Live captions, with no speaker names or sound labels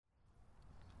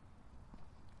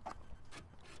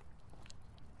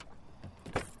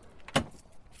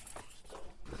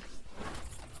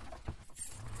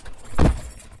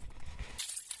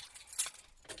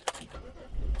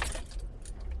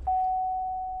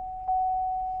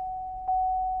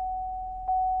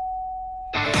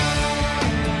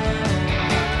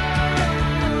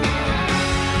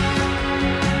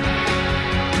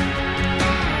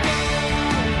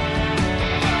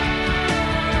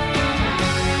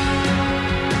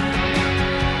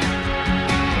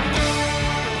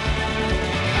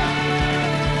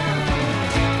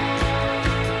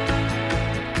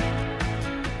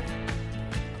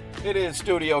is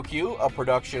Studio Q, a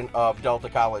production of Delta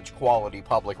College Quality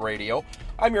Public Radio.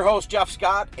 I'm your host, Jeff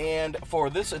Scott, and for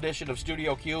this edition of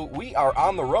Studio Q, we are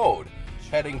on the road,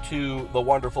 heading to the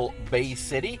wonderful Bay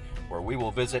City, where we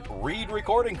will visit Reed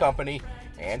Recording Company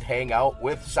and hang out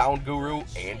with sound guru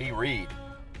Andy Reed.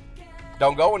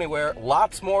 Don't go anywhere,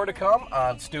 lots more to come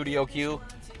on Studio Q.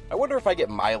 I wonder if I get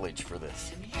mileage for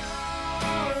this.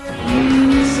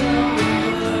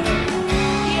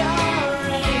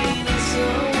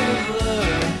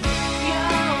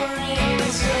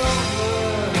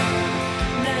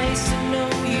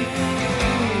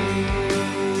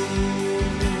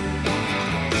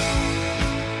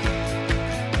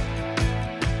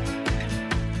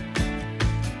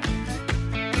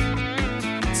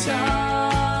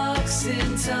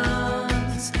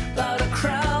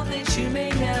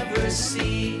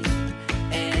 See,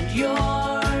 and you're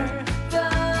the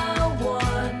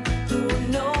one who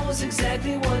knows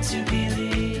exactly what to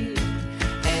believe,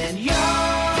 and your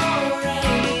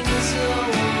reign is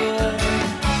over,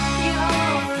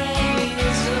 your reign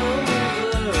is over,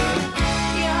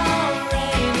 your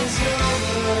reign is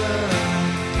over,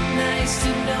 nice to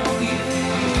know you.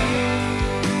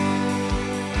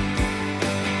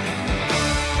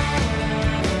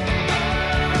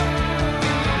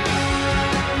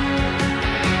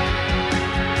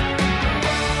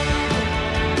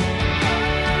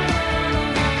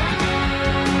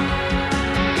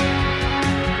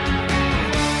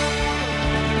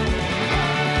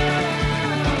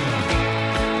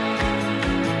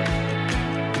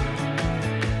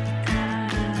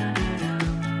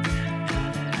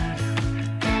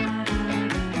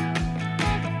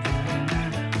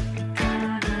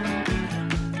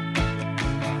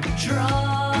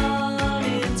 Drawn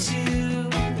into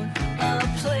a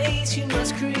place you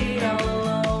must create all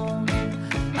alone.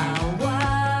 I'll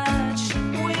watch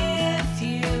with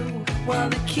you while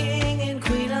the king and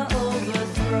queen are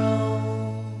overthrown.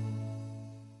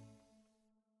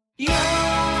 Your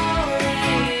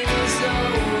reign is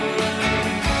over.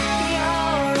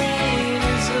 Your reign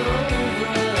is over.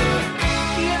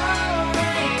 Your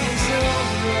reign is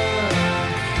over.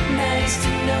 Nice to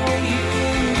know you.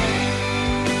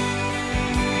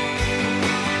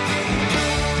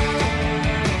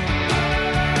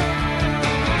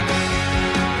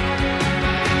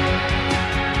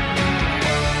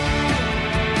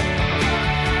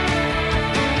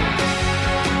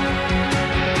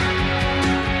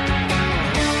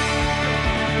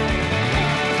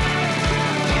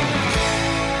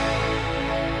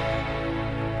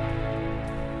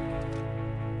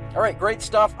 All right, great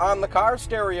stuff on the car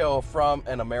stereo from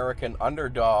an American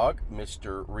underdog,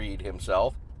 Mr. Reed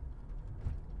himself.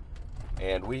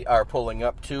 And we are pulling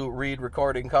up to Reed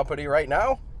Recording Company right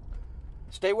now.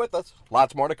 Stay with us.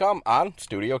 Lots more to come on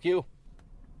Studio Q.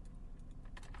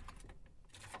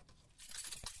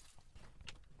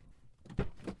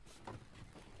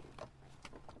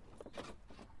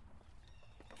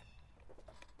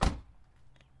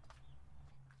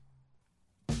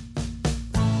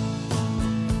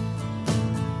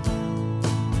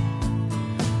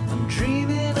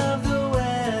 Dreaming of the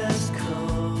West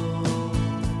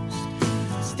Coast,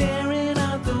 staring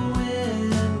out the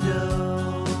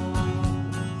window,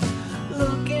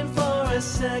 looking for a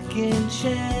second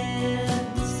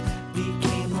chance,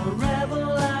 became a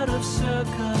rebel out of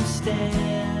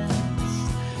circumstance,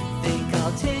 think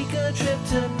I'll take a trip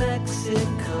to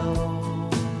Mexico,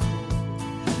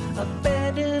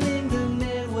 abandoning the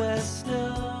Midwest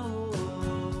snow.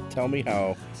 Tell me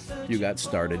how you got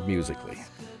started musically.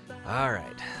 All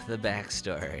right, the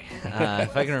backstory.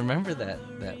 If I can remember that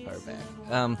far back.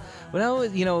 When I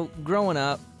was, growing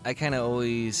up, I kind of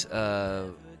always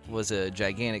was a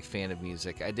gigantic fan of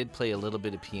music. I did play a little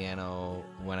bit of piano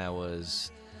when I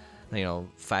was,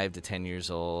 5 to 10 years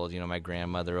old. My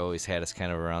grandmother always had us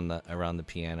kind of around the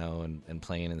piano and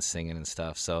playing and singing and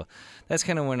stuff. So that's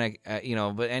kind of when I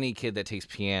but any kid that takes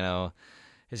piano,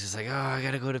 it's just like, oh, I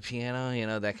got to go to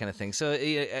piano, that kind of thing. So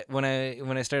when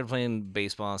I started playing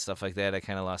baseball and stuff like that, I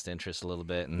kind of lost interest a little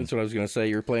bit. And that's what I was going to say.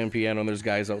 You're playing piano and there's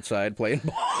guys outside playing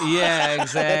ball. Yeah,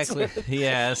 exactly.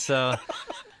 Yeah, so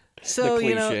the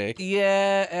cliche.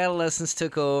 Adolescence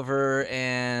took over,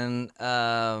 and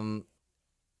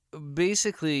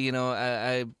basically,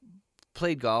 I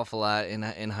played golf a lot in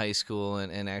high school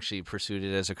and actually pursued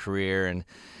it as a career,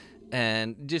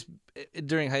 and just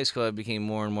during high school, I became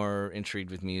more and more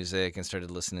intrigued with music and started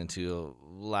listening to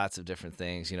lots of different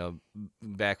things.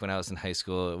 Back when I was in high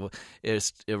school,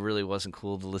 it really wasn't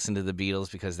cool to listen to the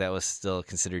Beatles because that was still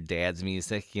considered dad's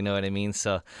music. You know what I mean?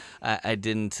 So I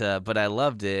didn't, but I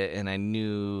loved it, and I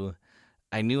knew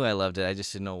I knew I loved it. I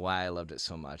just didn't know why I loved it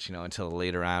so much, until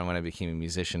later on when I became a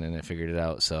musician and I figured it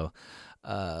out. So,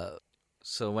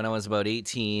 so when I was about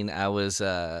 18, I was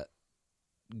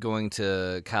going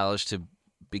to college to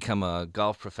become a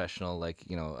golf professional, like,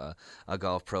 a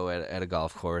golf pro at a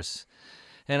golf course.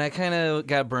 And I kind of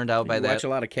got burned out by that. Watch a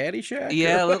lot of Caddyshack?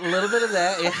 Yeah, a little bit of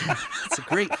that. Yeah. It's a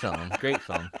great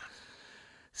film.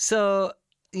 So,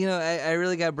 I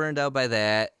really got burned out by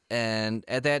that. And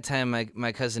at that time,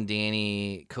 my cousin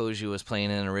Danny Koju was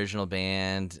playing in an original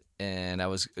band, and I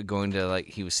was going to,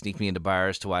 he would sneak me into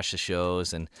bars to watch the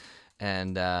shows, and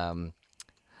I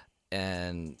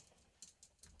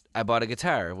bought a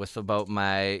guitar with about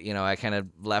my, I kind of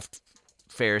left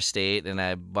Fair State, and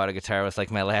I bought a guitar with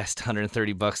my last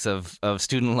 $130 of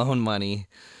student loan money.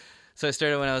 So I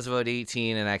started when I was about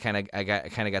 18, and I kind of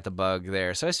got the bug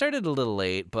there. So I started a little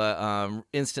late, but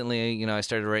instantly, I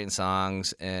started writing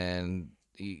songs and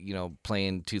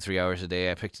playing 2-3 hours a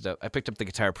day. I picked up the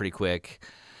guitar pretty quick,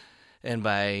 and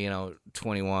by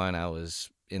 21, I was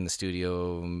in the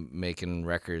studio making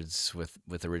records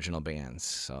with original bands.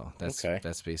 So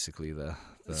that's basically the.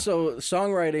 So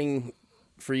songwriting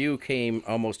for you came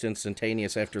almost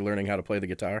instantaneous after learning how to play the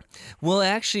guitar? Well,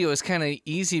 actually, it was kind of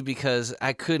easy because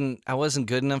I wasn't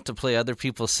good enough to play other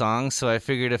people's songs, so I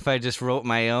figured if I just wrote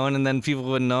my own, and then people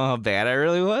wouldn't know how bad I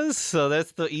really was. So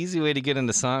that's the easy way to get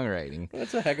into songwriting.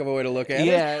 That's a heck of a way to look at it.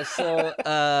 Yeah, so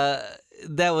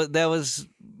that was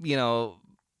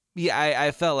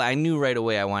I felt I knew right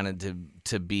away I wanted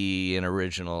to be an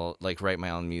original, write my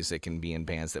own music and be in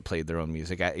bands that played their own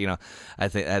music. I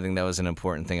think that was an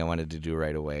important thing I wanted to do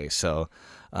right away. So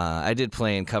I did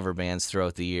play in cover bands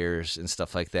throughout the years and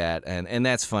stuff like that, and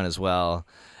that's fun as well.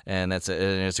 And it's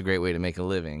a great way to make a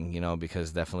living,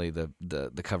 because definitely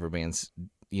the cover bands,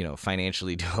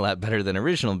 financially do a lot better than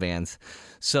original bands.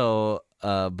 So,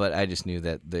 but I just knew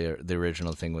that the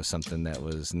original thing was something that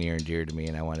was near and dear to me,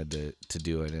 and I wanted to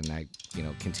do it, and I,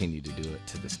 continue to do it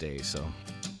to this day. So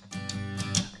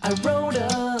I wrote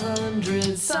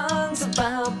 100 songs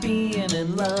about being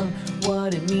in love,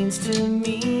 what it means to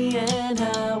me and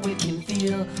how it can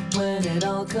feel when it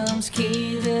all comes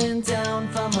caving down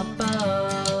from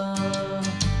above.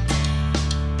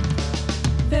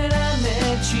 Then I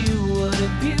met you, what a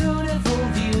beautiful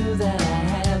view that I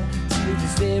have to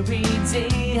this very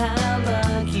day, how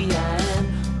lucky I am,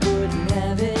 wouldn't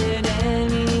have it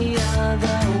any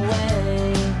other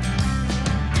way.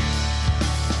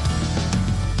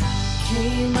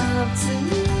 Came up to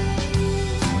me,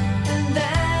 and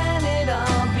then it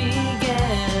all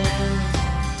began.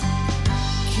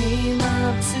 Came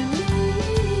up to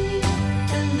me,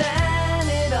 and then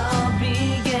it all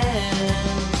began.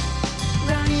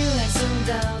 Now you had some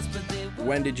doubts, but they were.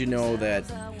 When did you know that,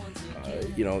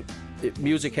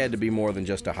 music had to be more than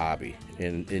just a hobby,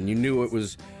 and you knew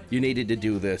you needed to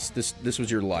do this. This was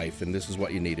your life, and this is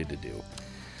what you needed to do?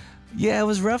 Yeah, it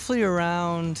was roughly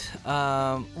around,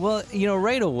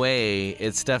 right away,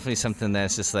 it's definitely something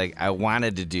that's just I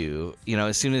wanted to do.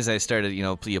 As soon as I started,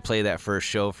 you play that first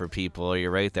show for people or you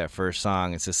write that first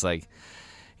song, it's just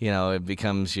it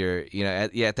becomes your,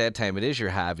 at that time it is your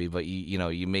hobby, but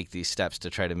you make these steps to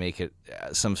try to make it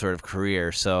some sort of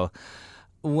career. So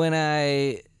when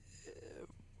I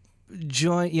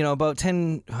joined, about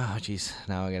 12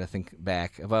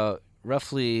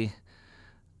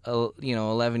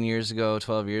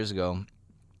 years ago,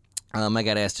 I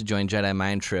got asked to join Jedi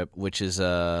Mind Trip, which is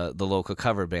the local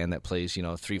cover band that plays,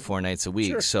 3-4 nights a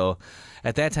week. Sure. So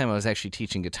at that time I was actually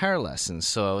teaching guitar lessons.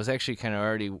 So I was actually kind of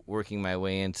already working my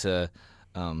way into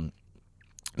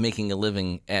making a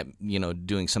living at,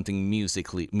 doing something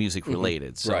music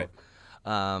related. So, right.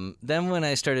 Then when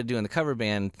I started doing the cover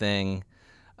band thing,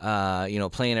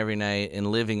 playing every night and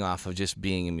living off of just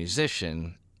being a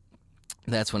musician,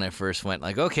 that's when I first went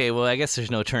okay, well, I guess there's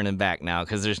no turning back now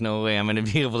because there's no way I'm going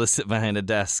to be able to sit behind a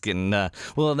desk and, not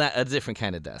a different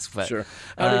kind of desk. But sure.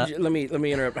 How did you, let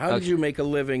me interrupt. How did you make a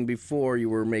living before you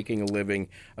were making a living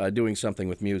doing something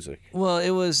with music? Well, it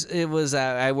was.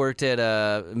 I worked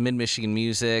at Mid-Michigan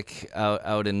Music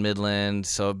out in Midland,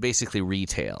 so basically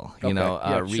retail.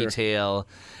 Retail.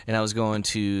 Sure. And I was going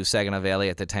to Saginaw Valley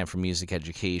at the time for music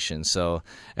education. So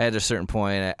at a certain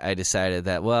point, I decided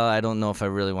that, I don't know if I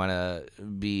really want to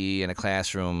be in a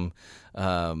classroom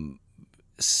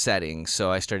setting.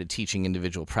 So I started teaching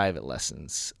individual private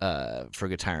lessons for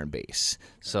guitar and bass.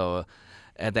 So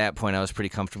at that point, I was pretty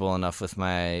comfortable enough with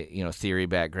my theory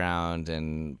background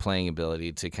and playing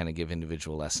ability to kind of give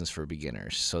individual lessons for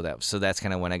beginners. So that's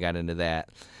kind of when I got into that.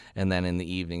 And then in the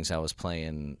evenings, I was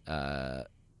playing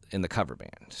in the cover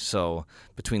band. So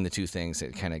between the two things,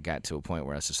 it kind of got to a point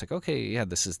where I was just okay, yeah,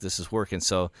 this is working.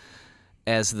 So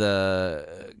as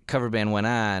the cover band went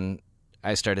on,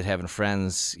 I started having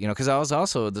friends, because I was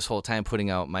also this whole time putting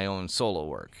out my own solo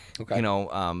work. Okay.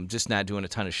 Just not doing a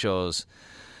ton of shows.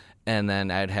 And then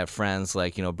I'd have friends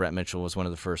like, Brett Mitchell was one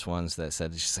of the first ones that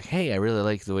said, she's like, hey, I really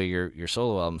like the way your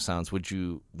solo album sounds. Would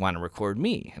you want to record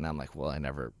me? And I'm like, well, I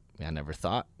never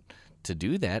thought to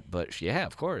do that, but yeah,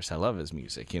 of course, I love his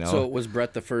music. So was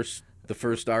Brett the first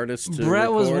artist to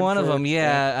Brett was record one of for- them,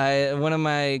 yeah. One of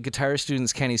my guitar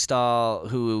students, Kenny Stahl,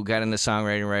 who got into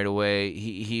songwriting right away,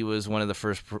 he was one of the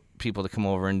first people to come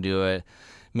over and do it.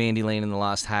 Mandy Lane and the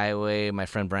Lost Highway, my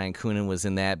friend Brian Coonan was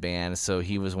in that band, so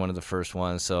he was one of the first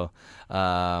ones. So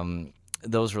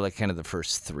those were like kind of the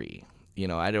first three.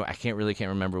 I can't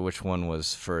remember which one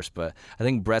was first, but I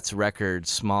think Brett's record,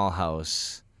 Small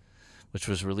House, which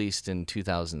was released in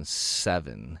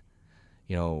 2007,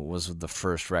 was the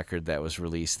first record that was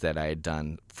released that I had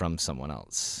done from someone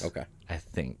else. Okay. I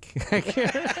think.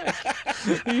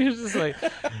 You're just like,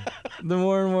 the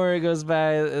more and more it goes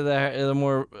by, the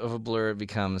more of a blur it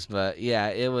becomes. But yeah,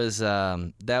 it was,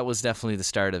 that was definitely the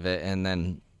start of it. And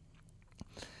then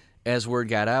as word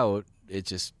got out, it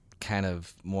just kind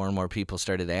of more and more people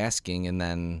started asking. And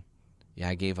then, yeah,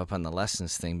 I gave up on the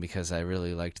lessons thing because I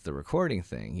really liked the recording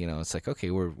thing. It's like, okay,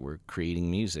 we're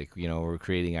creating music, we're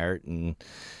creating art, and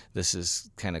this is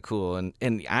kind of cool. And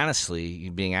honestly,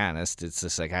 being honest, it's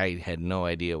just like I had no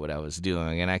idea what I was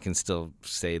doing, and I can still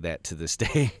say that to this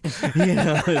day.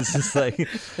 It's just like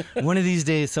one of these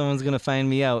days someone's gonna find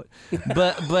me out.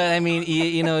 But I mean,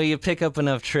 you pick up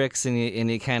enough tricks,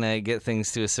 and you kind of get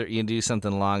things to a certain. You do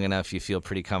something long enough, you feel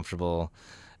pretty comfortable.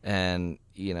 And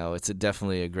it's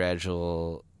definitely a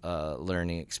gradual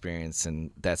learning experience,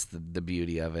 and that's the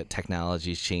beauty of it.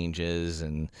 Technology changes,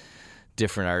 and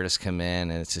different artists come in,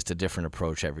 and it's just a different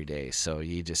approach every day. So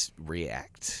you just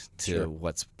react to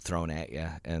what's thrown at you,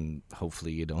 and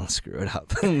hopefully you don't screw it up.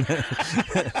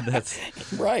 That's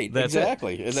right. That's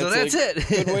exactly. It. That's it.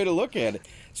 Good way to look at it.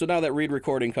 So now that Reed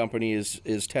Recording Company is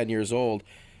 10 years old,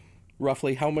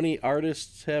 roughly how many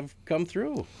artists have come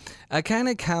through? I kind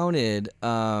of counted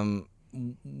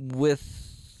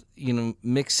with,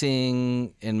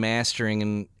 mixing and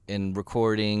mastering and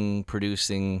recording,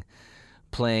 producing,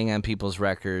 playing on people's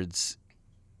records.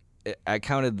 I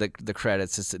counted the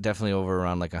credits. It's definitely over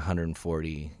around like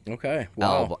 140 okay.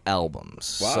 Wow.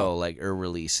 albums. Wow. So or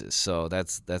releases. So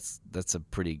that's a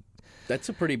pretty... That's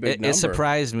a pretty big number. It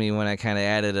surprised me when I kind of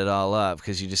added it all up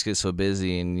because you just get so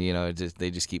busy, and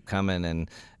they just keep coming,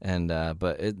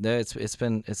 but it's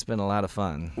been a lot of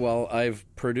fun. Well, I've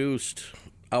produced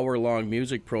hour-long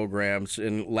music programs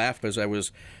and laughed as I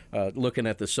was looking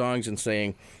at the songs and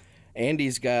saying,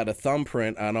 Andy's got a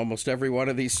thumbprint on almost every one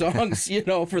of these songs,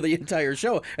 for the entire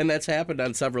show, and that's happened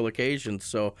on several occasions.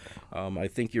 So I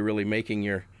think you're really making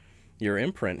your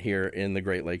imprint here in the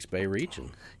Great Lakes Bay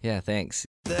region. Yeah, thanks.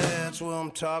 That's what I'm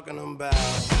talking about. So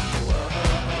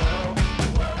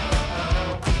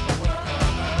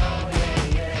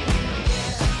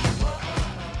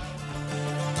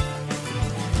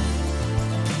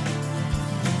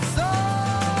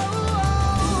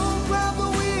grab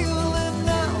the wheel and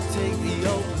now take the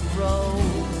open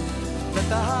road. Let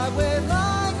the highway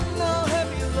ride, no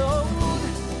heavy load.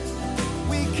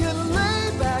 We can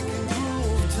lay back and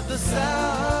groove to the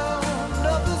sound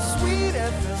of the sweet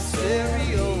FM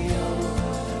stereo.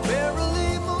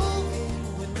 Merrily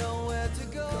moving with nowhere to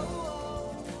go.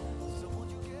 So won't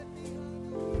you get me?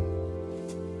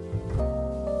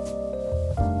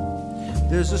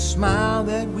 There's a smile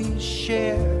that we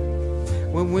share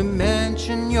when we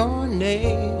mention your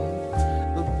name.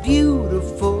 A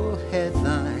beautiful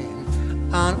headline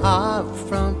on our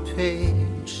front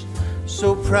page.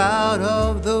 So proud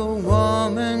of the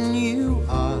woman you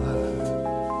are,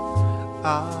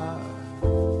 our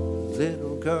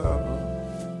little girl.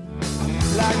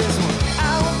 Like this one.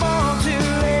 I was born too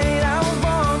late, I was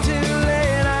born too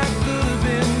late, I could have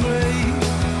been great.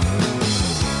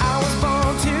 I was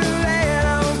born too late,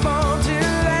 I was born too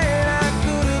late, I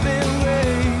could have been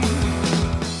great.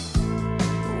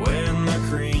 When the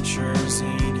creatures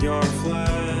eat your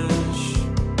flesh,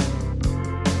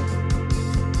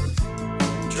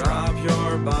 drop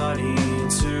your body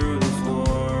to the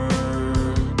floor.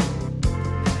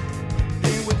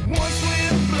 And with one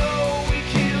swift blow, we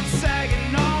killed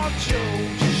Saginaw Joe,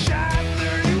 just shy of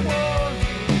 31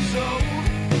 years old.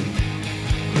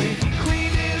 When he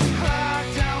cleaned his clock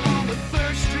down on the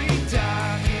 3rd Street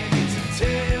dock, and it's a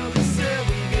tale that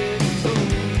seldom gets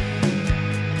told.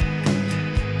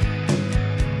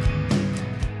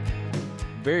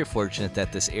 Very fortunate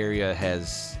that this area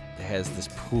has this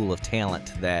pool of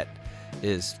talent that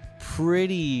is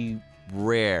pretty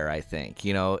rare, I think.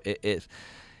 If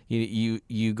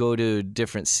you go to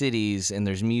different cities and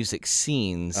there's music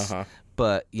scenes,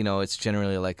 but it's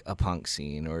generally like a punk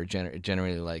scene or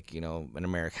generally like an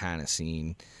Americana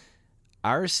scene.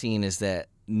 Our scene is that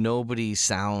nobody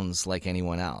sounds like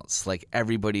anyone else. Like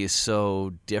everybody is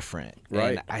so different,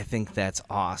 right? And I think that's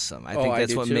awesome. I think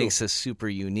that's what too. makes us super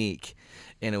unique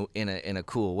in a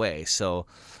cool way. So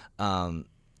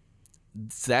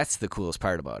that's the coolest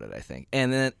part about it, I think.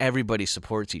 And then everybody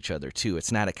supports each other too.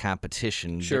 It's not a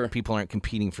competition. Sure. People aren't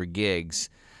competing for gigs.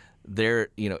 They're,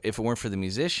 if it weren't for the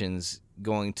musicians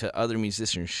going to other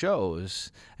musician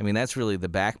shows, I mean, that's really the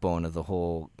backbone of the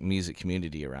whole music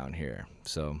community around here.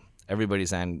 So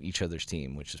everybody's on each other's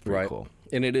team, which is pretty cool.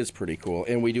 And it is pretty cool.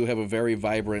 And we do have a very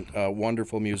vibrant,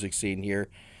 wonderful music scene here.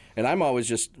 And I'm always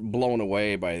just blown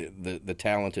away by the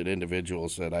talented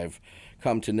individuals that I've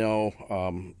come to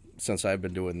know since I've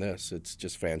been doing this. It's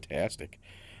just fantastic.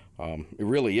 It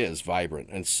really is vibrant.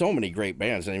 And so many great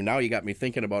bands. And now you got me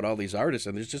thinking about all these artists,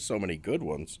 and there's just so many good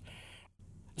ones.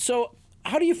 So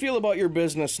how do you feel about your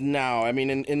business now? I mean,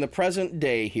 in the present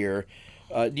day here,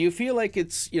 do you feel like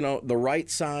it's, the right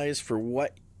size for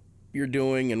what you're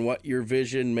doing and what your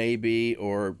vision may be?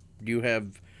 Or do you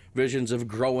have visions of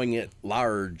growing it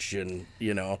large and,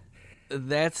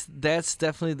 That's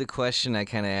definitely the question I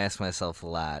kind of ask myself a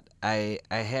lot. I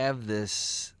have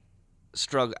this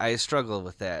struggle. I struggle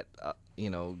with that,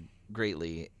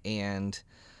 greatly. And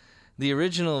the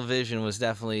original vision was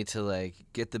definitely to like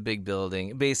get the big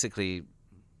building, basically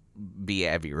be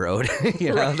Abbey Road.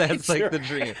 Right, that's sure. like the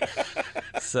dream.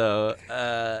 So,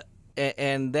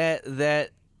 and that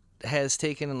has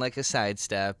taken like a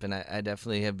sidestep, and I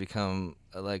definitely have become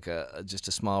like just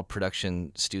a small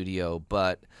production studio,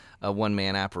 but a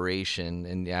one-man operation.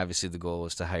 And obviously the goal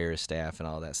was to hire a staff and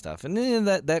all that stuff, and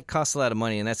that costs a lot of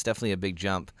money, and that's definitely a big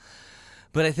jump.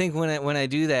 But I think when I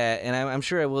do that, and I'm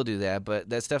sure I will do that, but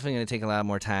that's definitely going to take a lot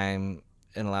more time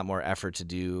and a lot more effort to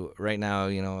do. Right now,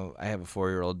 I have a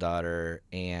 4-year-old daughter,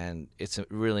 and it's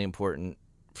really important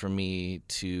for me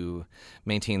to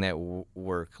maintain that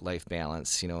work-life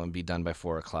balance, and be done by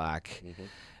 4 o'clock,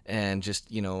 and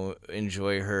just,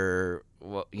 enjoy her,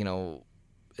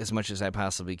 as much as I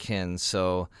possibly can.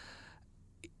 So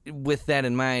with that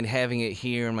in mind, having it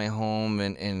here in my home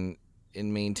and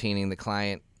maintaining the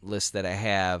client list that I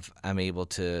have, I'm able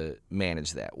to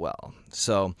manage that well.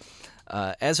 So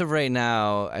as of right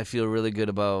now, I feel really good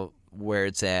about where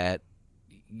it's at.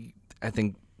 I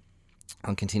think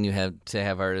I'll continue to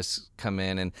have artists come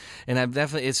in, and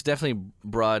it's definitely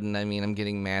broadened. I mean, I'm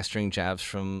getting mastering jobs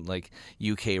from like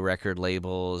UK record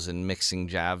labels and mixing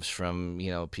jobs from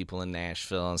people in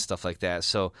Nashville and stuff like that.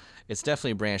 So it's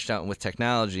definitely branched out, and with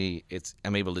technology,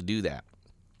 I'm able to do that.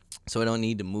 So I don't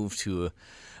need to move to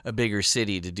a bigger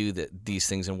city to do these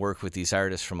things and work with these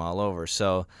artists from all over.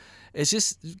 So it's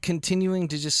just continuing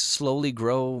to just slowly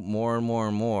grow more and more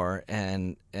and more,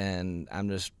 and I'm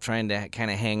just trying to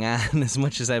kind of hang on as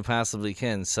much as I possibly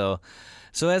can. So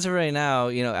as of right now,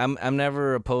 I'm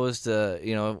never opposed to,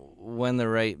 when the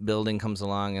right building comes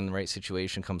along and the right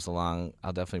situation comes along,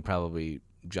 I'll definitely probably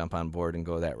jump on board and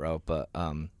go that route. But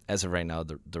as of right now,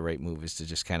 the right move is to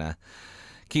just kind of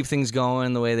keep things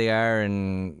going the way they are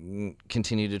and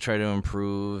continue to try to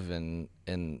improve and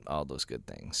all those good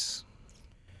things.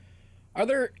 Are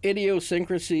there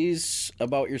idiosyncrasies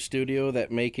about your studio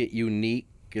that make it unique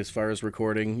as far as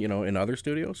recording, in other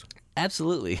studios?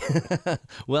 Absolutely.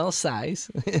 Well,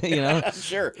 size,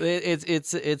 Sure.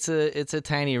 It's a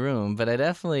tiny room, but I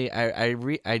definitely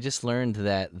I just learned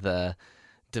that the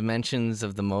dimensions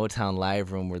of the Motown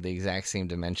live room were the exact same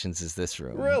dimensions as this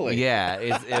room. Really? Yeah.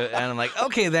 And I'm like,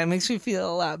 okay, that makes me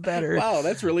feel a lot better. Wow,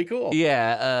 that's really cool.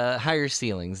 Yeah. Higher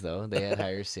ceilings, though. They had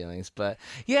higher ceilings. But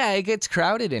yeah, it gets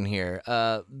crowded in here.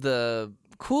 The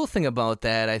cool thing about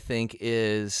that, I think,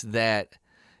 is that,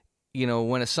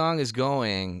 when a song is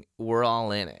going, we're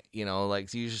all in it.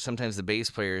 Like usually sometimes the bass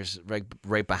player's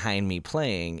right behind me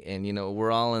playing, and,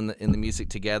 we're all in the music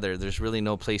together. There's really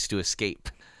no place to escape.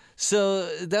 So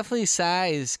definitely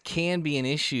size can be an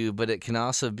issue, but it can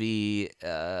also be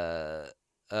a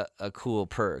cool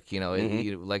perk.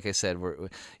 Like I said,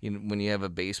 when you have a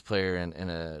bass player and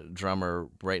a drummer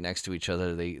right next to each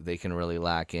other, they can really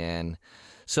lock in.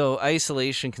 So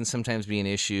isolation can sometimes be an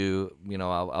issue.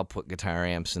 I'll put guitar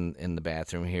amps in the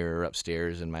bathroom here or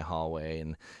upstairs in my hallway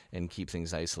and keep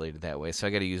things isolated that way. So I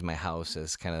got to use my house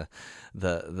as kind of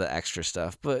the extra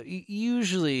stuff. But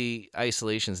usually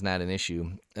isolation's not an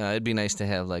issue. It'd be nice to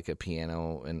have like a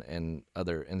piano and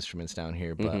other instruments down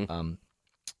here. But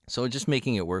So just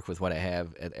making it work with what I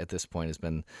have at this point has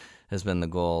been the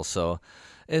goal. So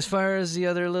as far as the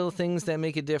other little things that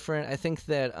make it different, I think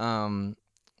that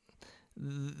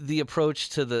the approach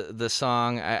to the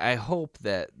song, I hope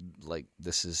that like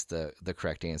this is the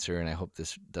correct answer, and I hope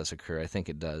this does occur. I think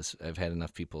it does. I've had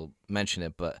enough people mention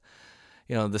it, but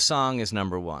the song is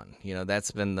number one.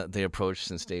 That's been the approach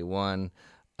since day one.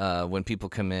 When people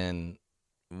come in,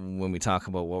 when we talk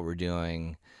about what we're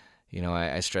doing,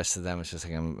 I stress to them, it's just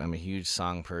like, I'm a huge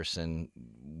song person.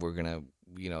 We're going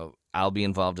to, I'll be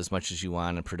involved as much as you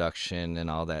want in production and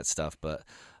all that stuff, but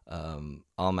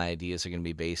all my ideas are going to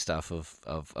be based off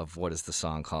of what does the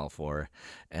song call for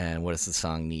and what does the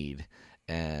song need.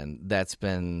 And that's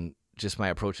been just my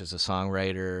approach as a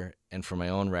songwriter and for my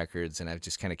own records, and I've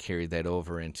just kind of carried that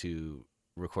over into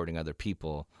recording other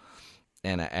people.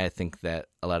 And I think that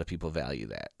a lot of people value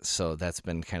that. So that's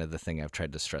been kind of the thing I've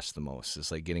tried to stress the most,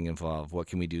 is like getting involved. What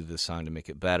can we do to this song to make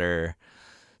it better?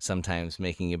 Sometimes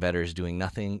making it better is doing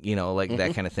nothing,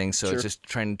 that kind of thing. So It's just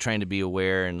trying to be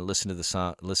aware and listen to the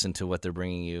song, listen to what they're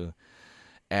bringing you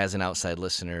as an outside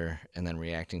listener, and then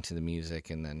reacting to the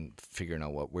music, and then figuring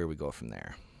out where we go from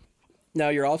there. Now,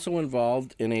 you're also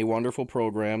involved in a wonderful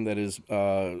program that is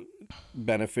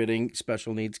benefiting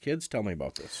special needs kids. Tell me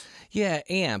about this. Yeah,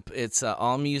 AMP. It's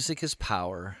All Music is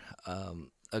Power.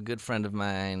 A good friend of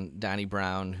mine, Donnie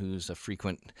Brown, who's a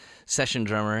frequent session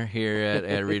drummer here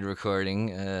at Reed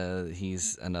Recording.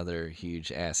 He's another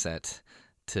huge asset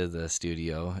to the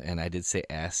studio, and I did say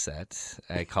asset.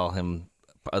 I call him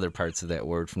other parts of that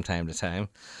word from time to time.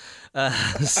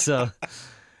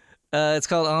 It's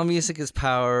called All Music is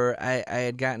Power. I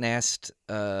had gotten asked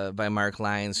by Mark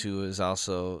Lyons, who is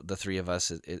also the three of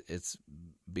us. It's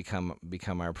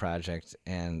become our project,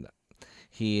 and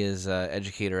he is an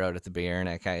educator out at the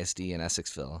Bayarnack ISD in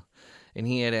Essexville, and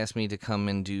he had asked me to come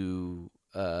and do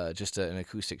just an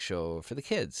acoustic show for the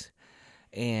kids.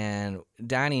 And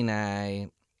Donnie and I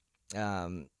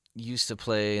used to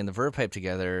play in the Verpipe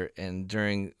together, and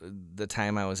during the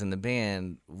time I was in the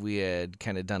band, we had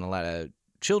kind of done a lot of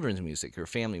children's music or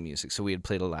family music. So we had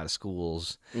played a lot of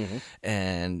schools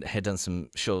and had done some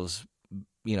shows,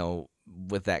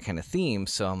 with that kind of theme.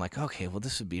 So I'm like, okay, well,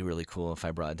 this would be really cool if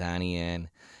I brought Donnie in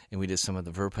and we did some of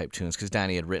the Verpipe tunes, because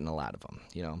Donnie had written a lot of them,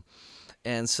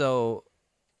 And so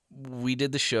we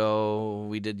did the show.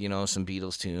 We did, some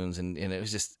Beatles tunes, and it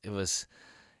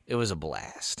was a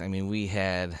blast. I mean, we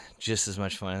had just as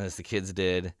much fun as the kids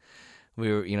did.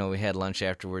 We had lunch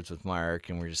afterwards with Mark,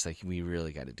 and we're just like, we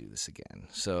really got to do this again.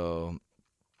 So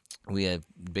we had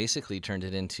basically turned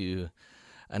it into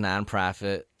a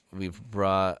nonprofit. We've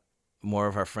brought more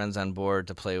of our friends on board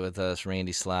to play with us: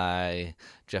 Randy Sly,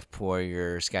 Jeff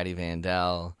Poirier, Scotty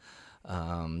Vandell,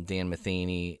 Dan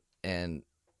Matheny, and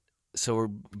so we're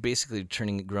basically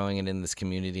growing it in this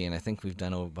community. And I think we've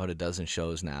done about a dozen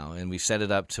shows now, and we've set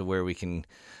it up to where we can.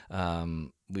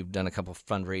 We've done a couple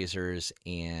fundraisers,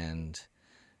 and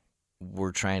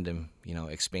we're trying to,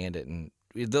 expand it. And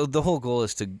the whole goal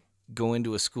is to go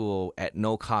into a school at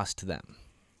no cost to them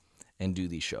and do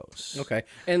these shows. Okay.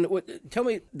 And tell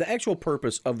me the actual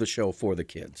purpose of the show for the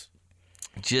kids.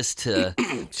 Just to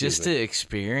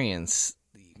experience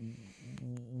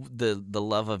the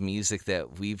love of music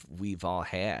that we've all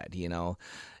had.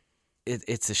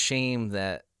 It's a shame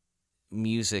that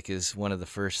music is one of the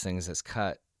first things that's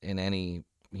cut in any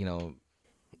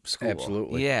school.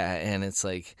 Absolutely. Yeah, and it's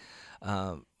like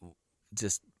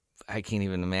just I can't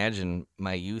even imagine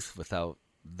my youth without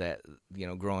that,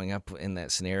 growing up in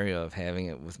that scenario of having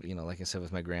it with, like I said,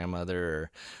 with my grandmother,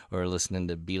 or listening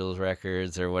to Beatles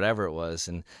records or whatever it was,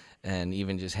 and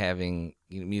even just having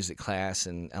music class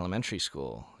in elementary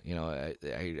school.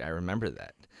 I remember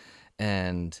that,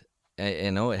 and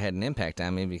I know it had an impact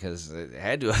on me because it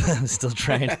had to. I'm still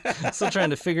trying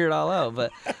to figure it all out,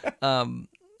 but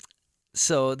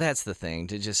so that's the thing,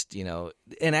 to just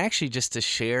and actually just to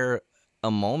share a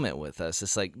moment with us.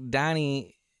 It's like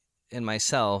Donnie and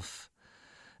myself,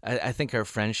 I think our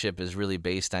friendship is really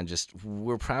based on just,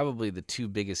 we're probably the two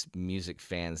biggest music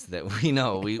fans that we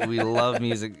know. We love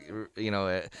music,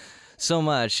 so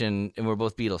much, and we're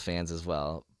both Beatles fans as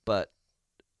well. But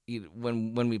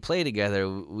when we play together,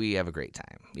 we have a great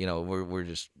time. We're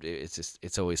just,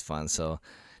 it's always fun. So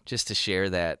just to share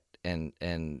that, and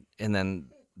then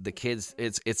the kids,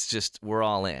 it's just, we're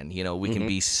all in. We can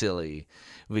be silly,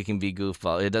 we can be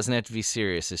goofball. It doesn't have to be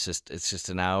serious. It's just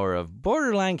an hour of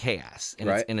borderline chaos, and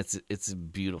right. It's a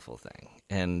beautiful thing,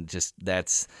 and just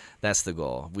that's the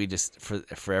goal. We just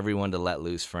for everyone to let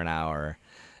loose for an hour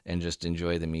and just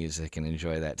enjoy the music and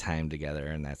enjoy that time together,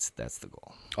 and that's the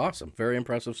goal. Awesome, very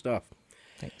impressive stuff.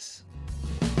 Thanks.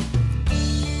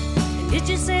 Did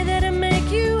you say that it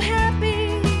make you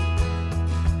happy?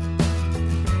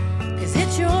 Is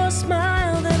it your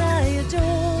smile that I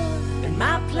adore, and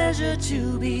my pleasure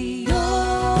to be yours?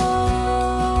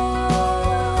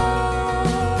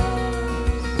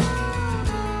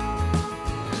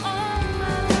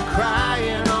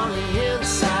 Crying on the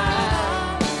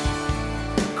inside,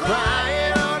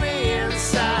 crying on the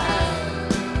inside,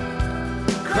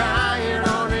 crying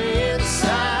on the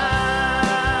inside.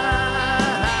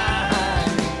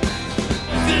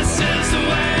 This is the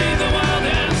way the world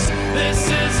ends. This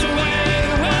is the way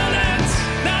the world ends.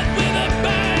 Not with a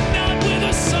bang, not with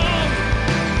a song.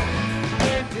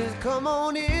 Just come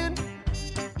on in,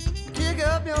 kick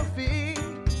up your feet.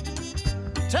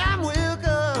 Time will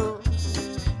come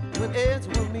when ends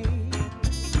will meet.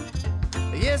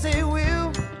 Yes, it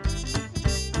will.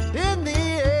 In the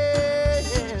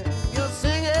end, you'll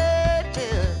sing it,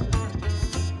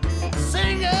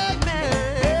 sing it,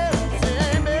 man,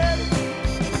 sing it.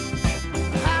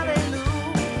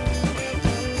 Hallelujah.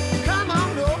 Come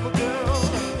on over, girl.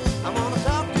 I wanna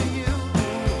talk to you.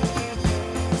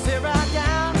 Sit right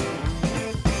down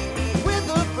with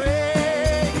the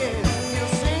friend. You'll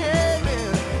sing it,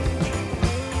 man.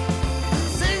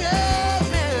 Sing it,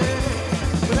 man.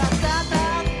 Da da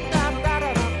da da da da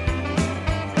da.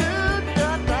 Da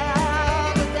da da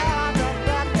da da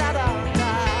da da da.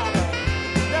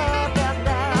 Da da da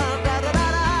da da da da.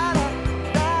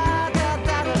 Da da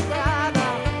da da da da.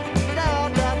 Da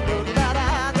da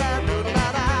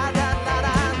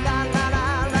da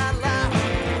da da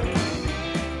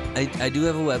da. I do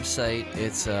have a website.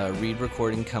 It's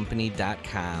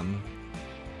reedrecordingcompany.com.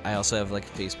 I also have like a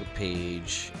Facebook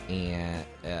page, and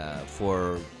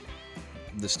for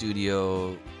the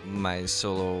studio, my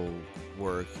solo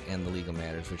work, and the Legal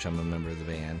Matters, which I'm a member of the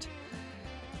band.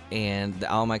 And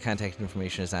all my contact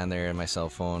information is on there, and my cell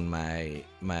phone, my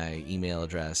email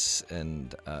address,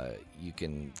 and you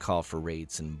can call for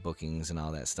rates and bookings and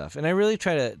all that stuff. And I really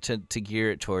try to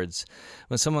gear it towards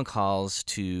when someone calls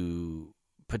to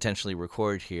potentially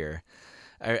record here.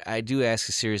 I do ask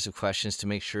a series of questions to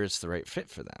make sure it's the right fit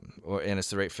for them, and it's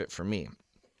the right fit for me.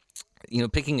 You know,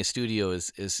 picking a studio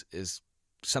is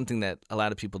something that a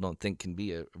lot of people don't think can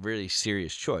be a really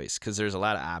serious choice, because there's a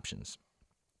lot of options.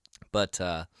 But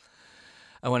I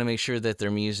want to make sure that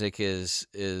their music is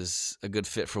a good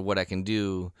fit for what I can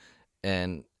do,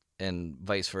 and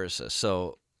vice versa.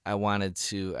 So I wanted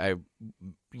to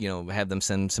have them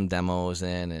send some demos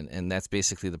in, and that's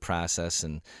basically the process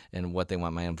and what they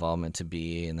want my involvement to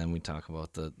be. And then we talk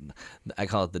about I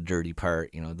call it the dirty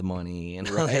part, the money and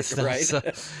all that stuff. Right. So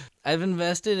I've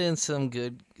invested in some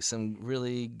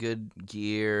really good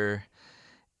gear,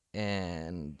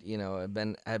 and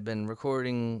I've been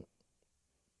recording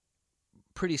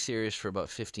pretty serious for about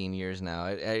 15 years now.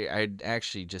 I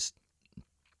actually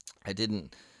I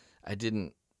didn't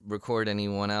record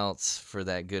anyone else for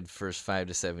that good first 5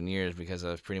 to 7 years, because I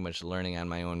was pretty much learning on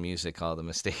my own music all the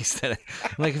mistakes that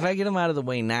like if I get them out of the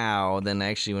way now, then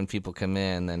actually when people come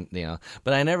in, then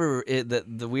but I never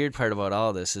the weird part about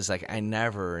all this is, like, I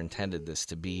never intended this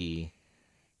to be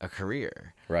a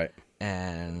career. Right.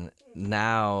 And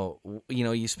now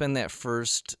you spend that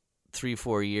first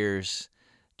 3-4 years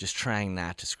just trying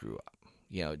not to screw up.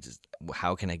 Just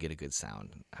how can I get a good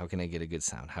sound? How can I get a good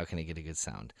sound? How can I get a good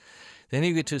sound? Then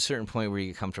you get to a certain point where you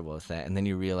get comfortable with that, and then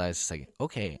you realize it's like,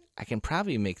 okay, I can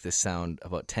probably make this sound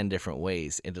about 10 different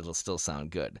ways, and it'll still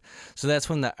sound good. So that's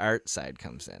when the art side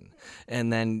comes in,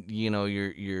 and then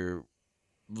you're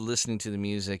listening to the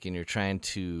music, and you're trying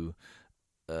to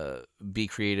be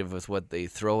creative with what they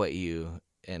throw at you,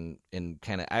 and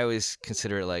kind of, I always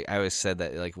consider it like, I always said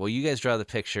that, like, well, you guys draw the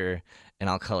picture, and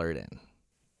I'll color it in.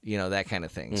 That kind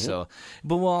of thing. Mm-hmm. So,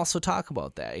 but we'll also talk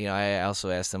about that. I also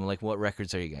asked them, like, what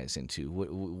records are you guys into?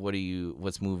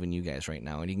 What's moving you guys right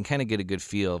now? And you can kind of get a good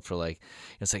feel for, like,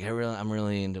 it's like, I'm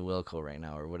really into Wilco right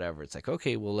now, or whatever. It's like,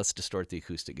 okay, well, let's distort the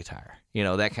acoustic guitar,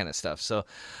 that kind of stuff. So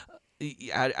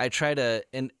I try to,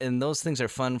 and those things are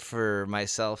fun for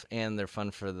myself, and they're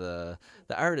fun for the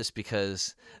artist,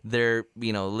 because they're,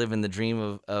 living the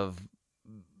dream of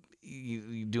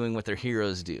doing what their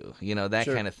heroes do, that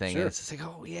Sure, kind of thing. sure. And it's just like,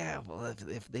 oh yeah, well,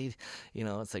 if they,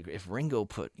 it's like if Ringo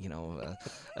put,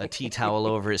 a tea towel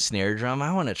over his snare drum,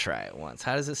 I want to try it once.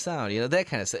 How does it sound? That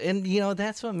kind of stuff. And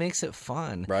that's what makes it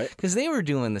fun, Right? Because they were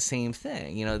doing the same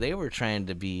thing. They were trying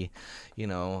to be,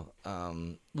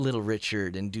 Little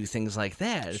Richard and do things like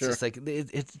that. It's Sure. just like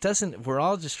it doesn't. We're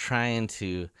all just trying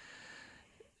to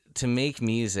make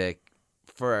music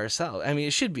for ourselves. I mean,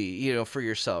 it should be, for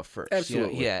yourself first.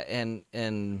 Absolutely. Yeah,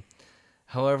 and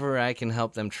however I can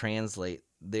help them translate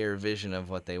their vision of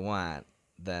what they want,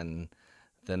 then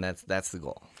then that's the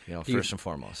goal. you- First and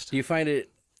foremost. Do you find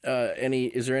it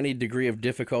is there any degree of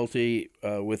difficulty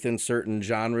within certain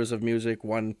genres of music,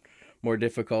 one more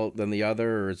difficult than the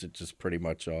other, or is it just pretty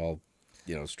much all,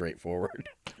 straightforward?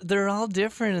 They're all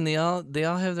different, and they all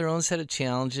have their own set of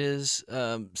challenges.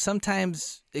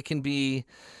 Sometimes it can be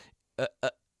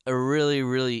a really,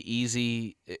 really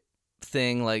easy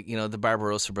thing, like the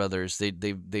Barbarossa brothers.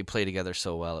 They play together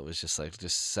so well. It was just like,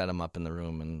 just set them up in the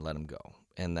room and let them go,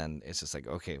 and then it's just like,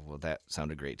 okay, well, that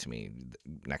sounded great to me.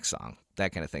 Next song,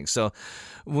 that kind of thing. So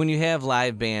when you have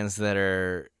live bands that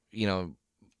are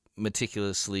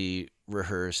meticulously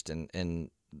rehearsed and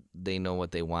they know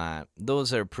what they want,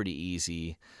 those are pretty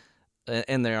easy,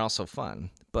 and they're also fun.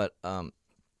 But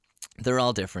they're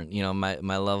all different.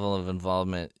 My level of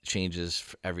involvement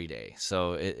changes every day,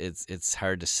 so it's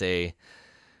hard to say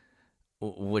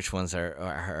which ones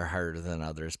are harder than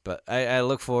others. But I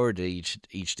look forward to each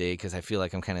day, because I feel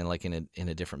like I'm kind of like in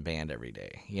a different band every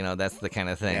day. That's the kind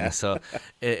of thing. Yeah. So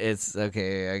it's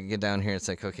okay. I get down here, it's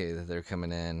like, okay, they're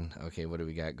coming in. Okay, what do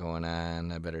we got going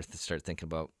on? I better start thinking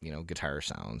about guitar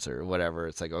sounds or whatever.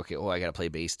 It's like, okay, I got to play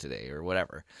bass today or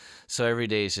whatever. So every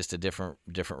day is just a different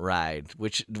ride,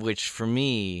 which for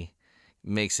me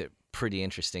makes it pretty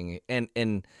interesting,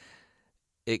 and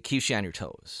it keeps you on your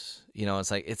toes.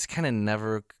 It's like, it's kind of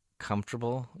never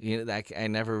comfortable. I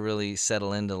never really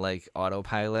settle into like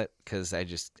autopilot, because I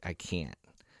can't,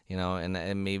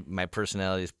 and maybe my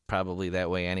personality is probably that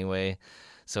way anyway.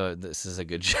 So this is a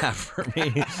good job for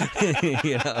me.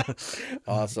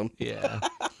 Awesome. Yeah.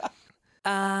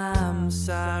 I'm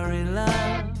sorry,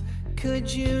 love.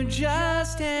 Could you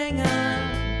just hang on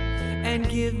and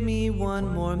give me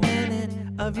one more minute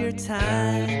of your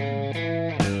time?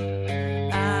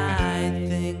 I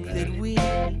think that we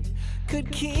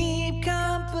could keep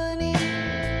company.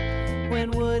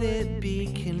 When would it be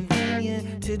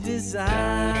convenient to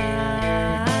design?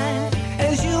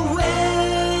 As you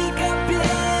wake up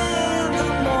in the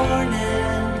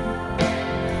morning,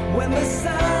 when the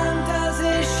sun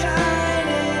doesn't shine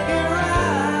in your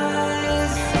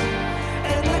eyes,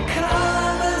 and the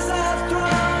covers are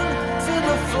thrown to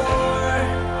the floor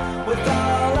with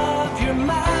all of your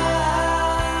might.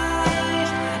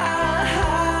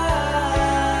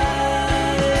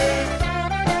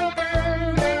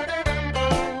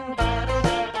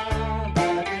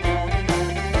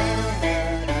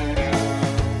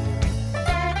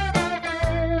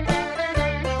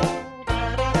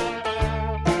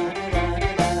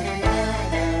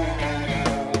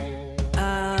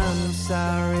 I'm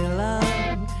sorry,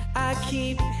 love, I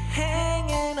keep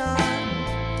hanging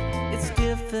on. It's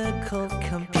difficult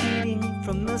competing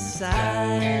from the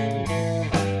side.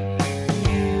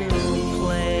 You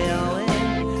play all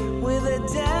in with a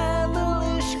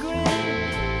devilish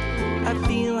grin. I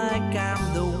feel like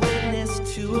I'm the witness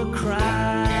to a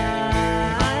crime.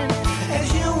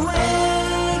 As you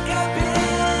wake up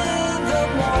in the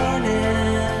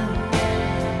morning,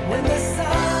 when the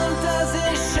sun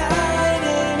doesn't shine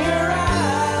in your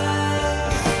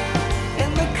eyes,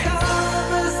 and the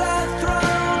covers are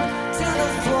thrown to the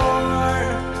floor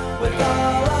with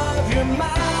all of your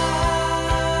might.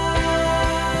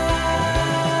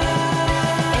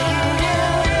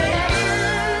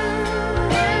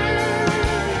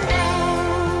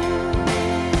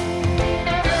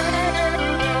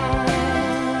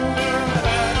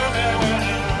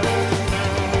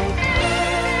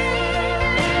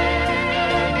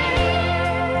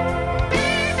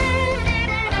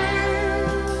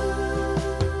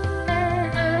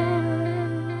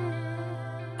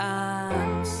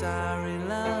 I'm sorry,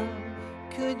 love.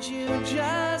 Could you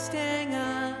just hang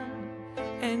on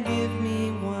and give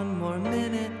me one more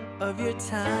minute of your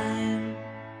time?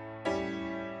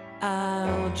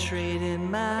 I'll trade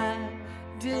in my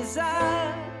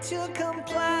desire to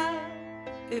comply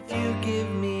if you give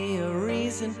me a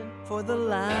reason for the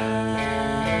line.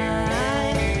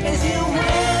 As you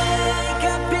wake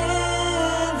up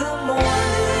in the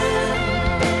morning,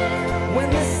 when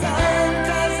the sun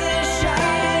doesn't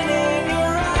shine in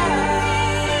your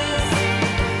eyes,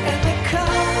 and the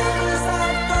covers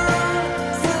are thrown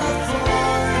to the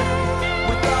floor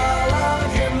with all of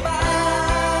your might.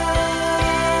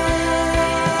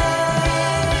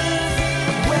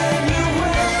 When you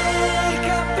wake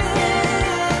up in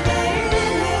the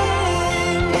evening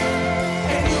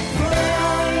and you put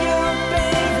on your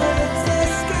favorite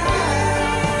disguise,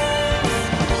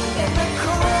 in the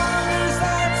cool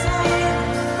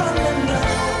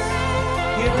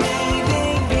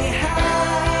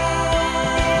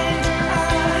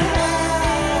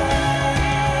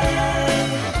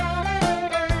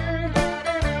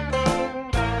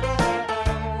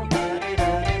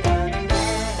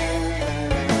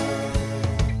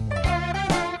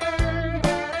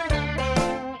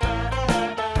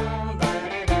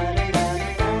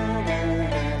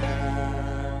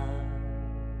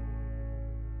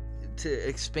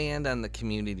expand on the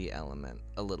community element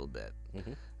a little bit.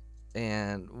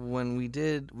 And when we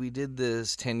did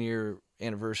this 10-year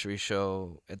anniversary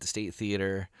show at the State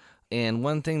Theater, and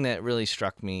one thing that really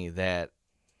struck me that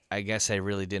I guess I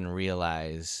really didn't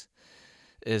realize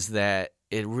is that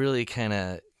it really kind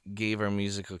of gave our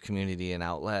musical community an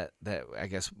outlet that I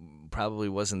guess probably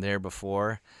wasn't there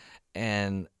before.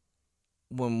 And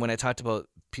when I talked about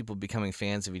people becoming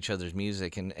fans of each other's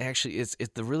music, and actually it's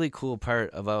the really cool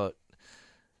part about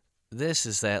this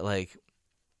is that, like,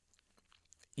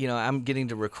 you know, I'm getting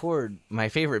to record my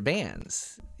favorite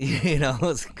bands, you know,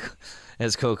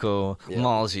 as Coco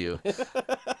mauls you.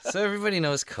 So everybody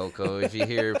knows Coco. If you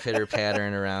hear pitter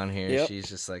pattering around here, she's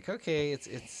just like, okay,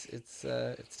 it's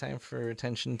time for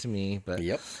attention to me. But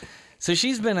so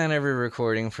she's been on every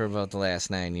recording for about the last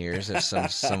 9 years, in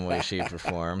some way, shape, or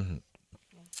form.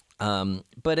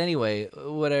 But anyway,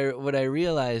 what I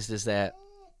realized is that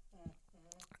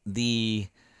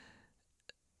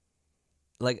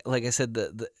like I said,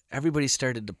 everybody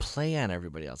started to play on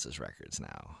everybody else's records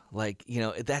now. Like, you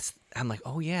know, I'm like,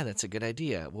 oh yeah, that's a good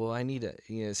idea. Well,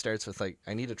 it starts with like,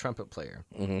 I need a trumpet player.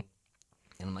 And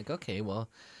I'm like, okay, well,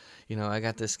 you know, I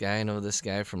got this guy, I know this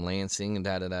guy from Lansing and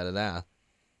da-da-da-da-da.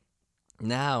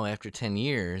 Now, after 10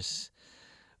 years,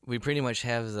 we pretty much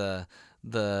have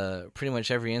pretty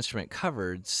much every instrument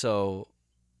covered, so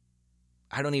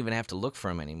I don't even have to look for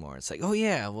him anymore. It's like, oh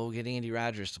yeah, we'll get Andy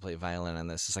Rogers to play violin on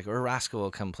this. It's like, or Roscoe will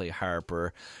come play harp,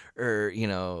 or you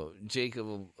know, Jacob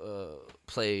will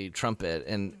play trumpet,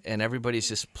 and everybody's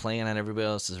just playing on everybody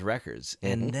else's records,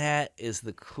 and that is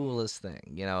the coolest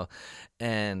thing, you know.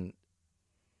 And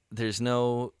there's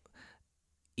no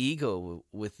ego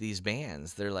with these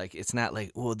bands. They're like, it's not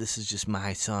like, oh, this is just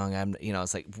my song.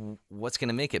 It's like, what's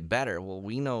gonna make it better? Well,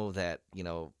 we know that, you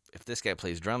know, if this guy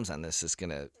plays drums on this, it's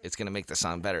gonna make the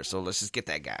song better. So let's just get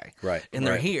that guy. Right. And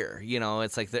they're here. You know,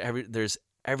 it's like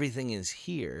everything is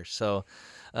here. So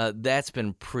that's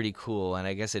been pretty cool. And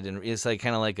I guess it's like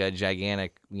kind of like a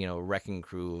gigantic, you know, wrecking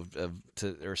crew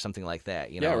or something like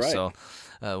that. You know. Yeah, right.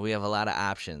 So we have a lot of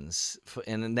options,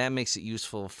 and that makes it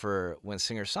useful for when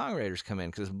singer-songwriters come in,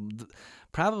 because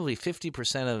probably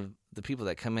 50% of the people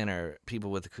that come in are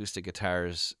people with acoustic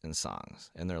guitars and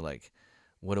songs, and they're like,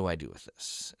 what do I do with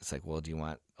this? It's like, well, do you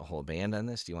want a whole band on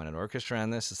this? Do you want an orchestra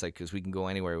on this? It's like, because we can go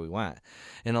anywhere we want.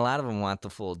 And a lot of them want the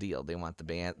full deal. They want the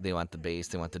band, they want the bass,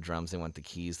 they want the drums, they want the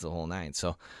keys, the whole nine.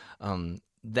 So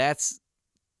that's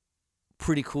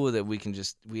pretty cool that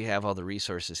we have all the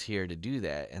resources here to do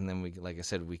that. And then like I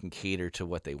said, we can cater to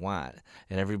what they want.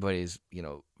 And everybody's, you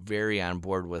know, very on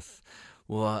board with,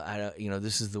 well,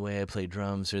 this is the way I play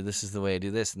drums, or this is the way I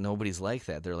do this. Nobody's like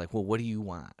that. They're like, well, what do you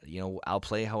want? You know, I'll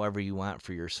play however you want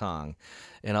for your song.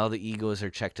 And all the egos are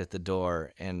checked at the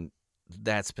door, and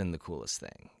that's been the coolest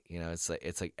thing. You know, it's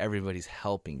like everybody's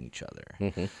helping each other.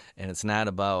 And it's not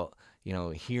about, you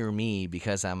know, hear me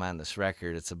because I'm on this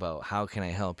record. It's about, how can I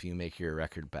help you make your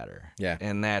record better? Yeah.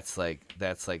 And that's the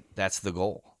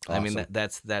goal. Awesome. I mean,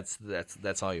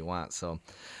 that's all you want. So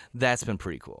that's been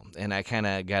pretty cool. And I kind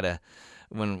of got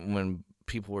when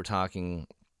people were talking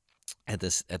at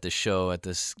this show, at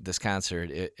this concert,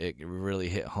 it really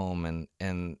hit home.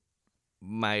 And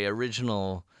my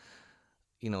original,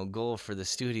 you know, goal for the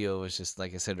studio was just,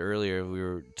 like I said earlier, we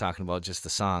were talking about just the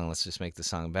song. Let's just make the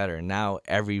song better. And now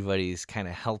everybody's kind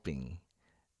of helping,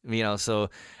 you know. So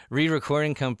Reed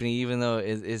Recording Company, even though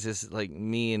it's just like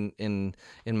me in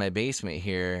my basement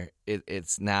here,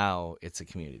 it's a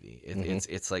community.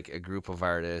 It's like a group of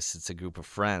artists. It's a group of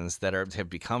friends that have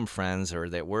become friends, or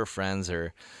that were friends,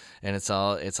 and it's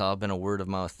all been a word of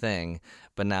mouth thing.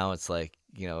 But now it's like,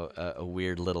 you know, a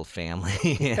weird little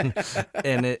family,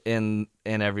 and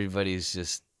everybody's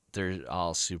just, they're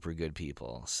all super good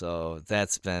people. So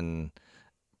that's been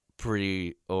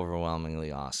pretty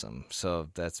overwhelmingly awesome. So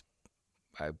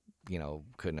I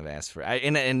couldn't have asked for. I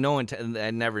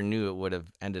never knew it would have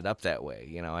ended up that way.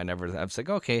 You know, I was like,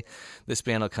 okay, this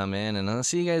band will come in, and I'll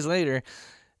see you guys later.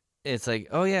 It's like,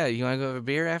 oh yeah, you want to go have a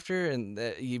beer after? And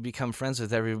you become friends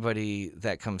with everybody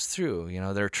that comes through. You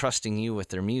know, they're trusting you with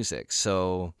their music.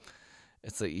 So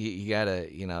it's like, you gotta,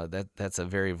 you know, that's a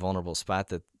very vulnerable spot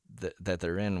that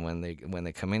they're in when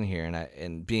they come in here.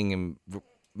 And being a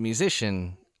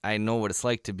musician, I know what it's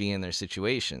like to be in their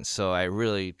situation. So I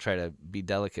really try to be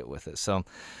delicate with it. So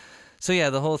yeah,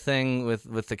 the whole thing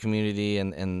with the community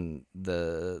and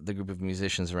the group of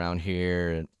musicians around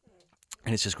here,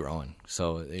 and it's just growing.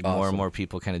 So awesome. More and more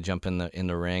people kind of jump in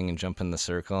the ring and jump in the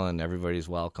circle, and everybody's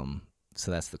welcome. So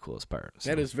that's the coolest part.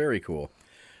 So. That is very cool.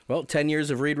 Well, 10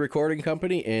 years of Reed Recording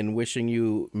Company, and wishing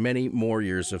you many more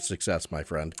years of success, my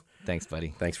friend. Thanks,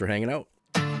 buddy. Thanks for hanging out.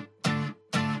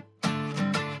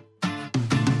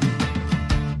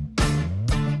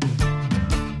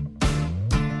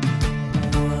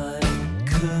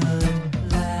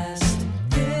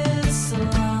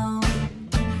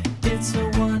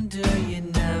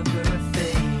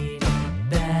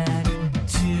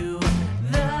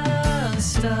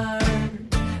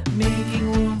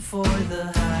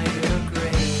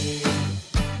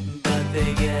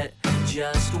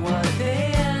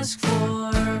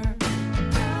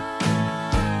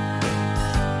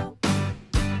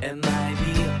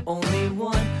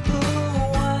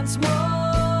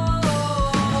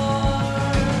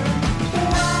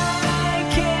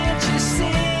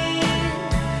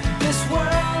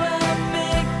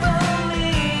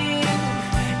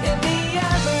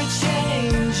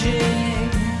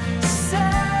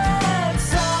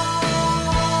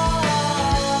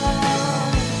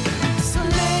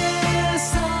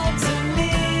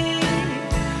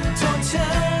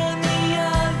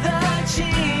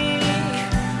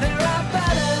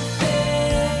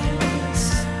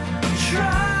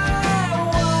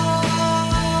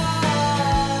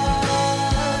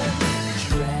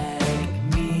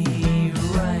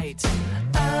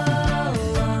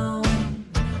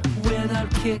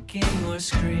 kicking or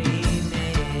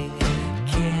screaming.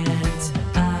 Can't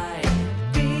I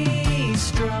be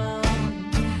strong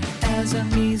as a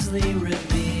measly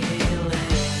revealing?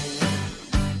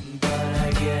 But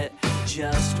I get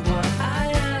just what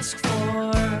I ask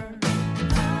for.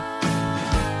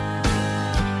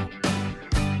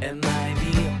 Am I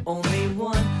the only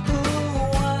one who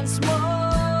wants more?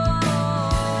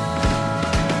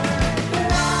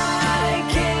 Why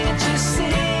can't you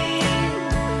see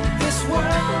this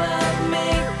world of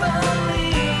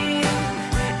make-believe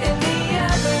in the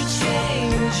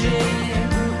ever-changing